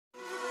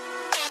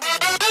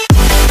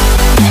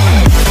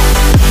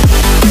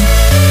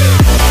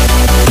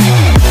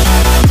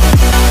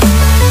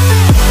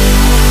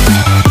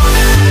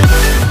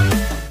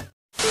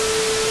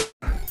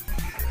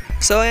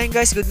So ayan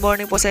guys, good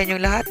morning po sa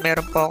inyong lahat.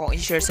 Meron po akong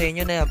i-share sa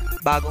inyo na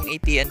bagong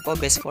APN po,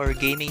 best for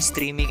gaming,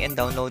 streaming, and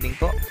downloading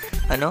po.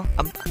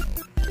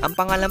 Ang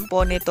pangalan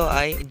po nito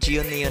ay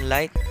JioNet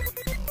Lite.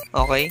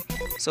 Okay?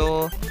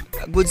 So,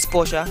 goods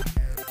po siya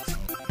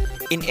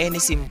in any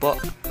SIM po,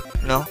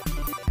 no?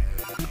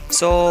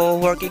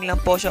 So, working lang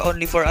po siya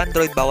only for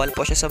Android. Bawal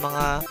po siya sa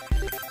mga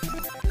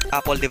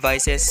Apple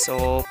devices.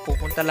 So,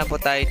 pupunta lang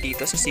po tayo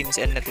dito sa SIMs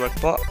and network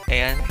po.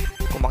 Ayan,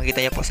 kung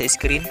makikita niyo po sa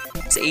screen.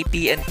 Sa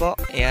APN po,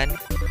 ayan.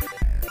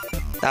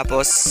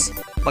 Tapos,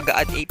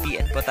 mag-add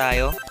APN po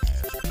tayo.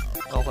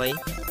 Okay.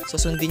 So,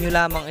 sundin nyo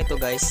lamang ito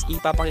guys.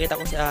 Ipapakita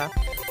ko sa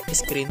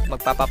screen.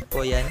 Magpapap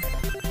po yan.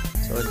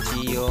 So,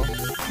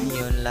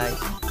 JioNet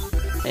Lite.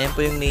 Ayan po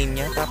yung name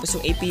niya. Tapos,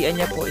 yung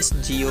APN niya po is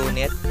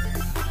JioNet.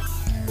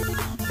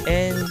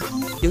 And,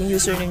 yung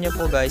username niya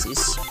po guys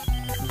is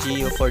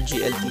Gio for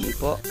GLTE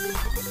po.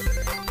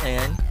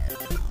 Ayan.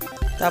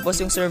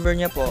 Tapos, yung server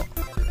niya po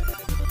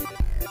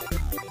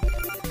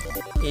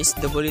is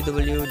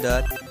www.jio.com.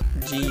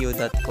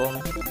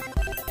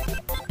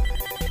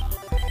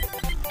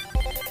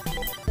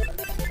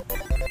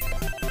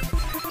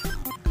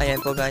 Ayan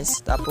po guys.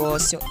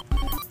 Tapos yung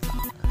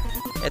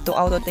itong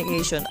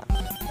authentication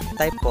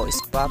type po is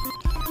POP.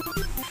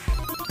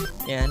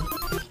 Ayan.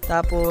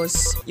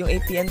 Tapos yung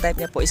APN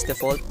type niya po is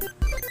default.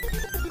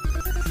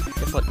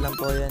 Default lang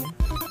po yan.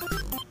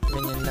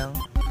 Ganyan lang.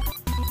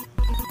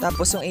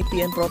 Tapos yung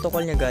APN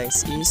protocol niya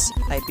guys is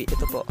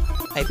ito po,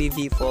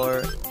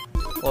 IPv4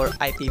 or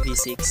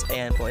IPv6.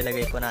 Ayan po,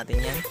 ilagay po natin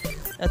yan.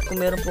 At kung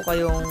meron po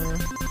kayong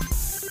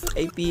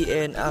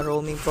APN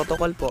roaming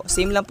protocol po,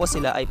 same lang po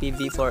sila,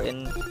 IPv4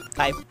 and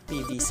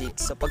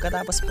IPv6. So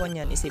pagkatapos po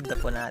niyan, isave na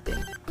po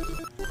natin.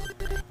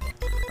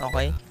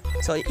 Okay?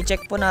 So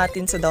i-check po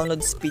natin sa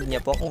download speed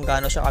niya po kung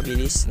gaano siya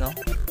kabilis, no?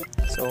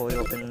 So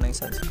i-open na yung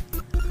sounds.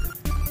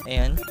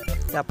 Ayan.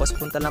 Tapos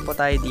punta lang po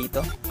tayo dito.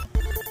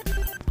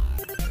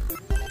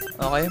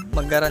 Okay,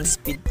 mag-run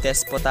speed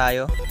test po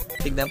tayo.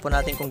 Tignan po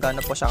natin kung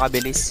gaano po siya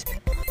kabilis.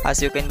 As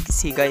you can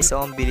see guys,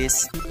 ang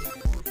bilis.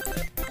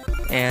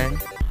 Ayan.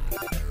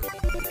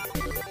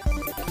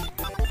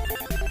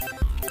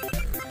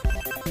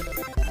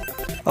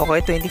 Okay,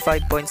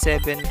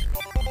 25.7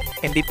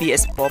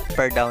 Mbps po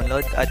per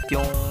download. At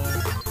yung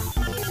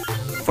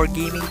for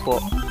gaming po,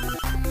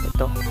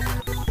 ito.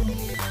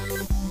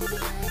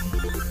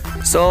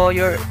 So,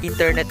 your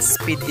internet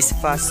speed is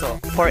fast.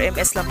 So, 4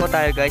 ms lang po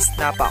tayo guys.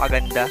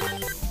 Napakaganda.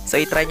 So,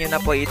 i-try nyo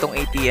na po itong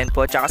APN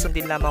po. Tsaka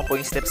sundin lamang po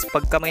yung steps.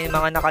 Pagka may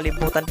mga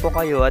nakalimutan po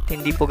kayo at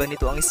hindi po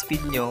ganito ang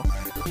speed nyo,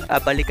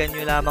 balikan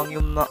nyo lamang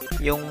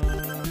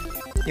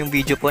yung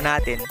video po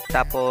natin.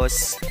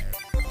 Tapos,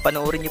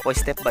 panoorin nyo po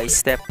step by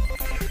step.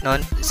 No?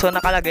 So,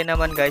 nakalagay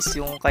naman guys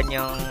yung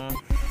kanyang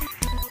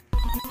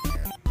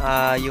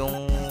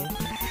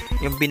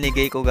yung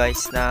binigay ko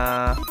guys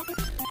na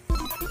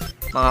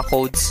mga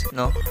codes,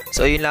 no?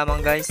 So, yun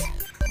lamang guys.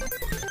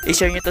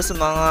 I-share nyo to sa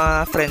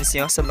mga friends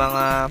nyo, sa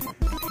mga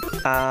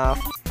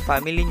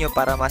family nyo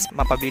para mas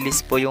mapabilis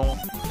po yung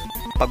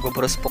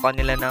pag-browse po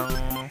kanila ng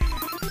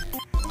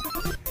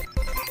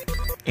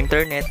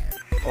internet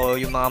o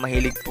yung mga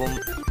mahilig po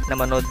na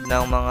manood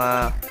ng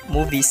mga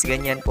movies,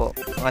 ganyan po,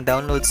 mga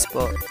downloads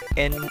po,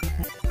 and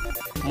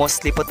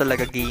mostly po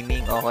talaga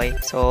gaming. Okay,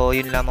 so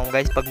yun lamang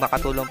guys. Pag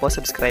makatulong po,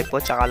 subscribe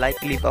po, tsaka like,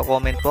 leave a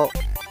comment po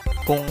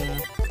kung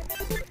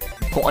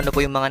ano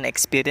po yung mga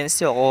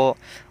na-experience nyo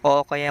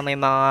o kaya may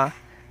mga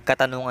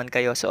katanungan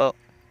kayo. So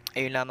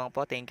ayun lamang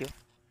po, thank you.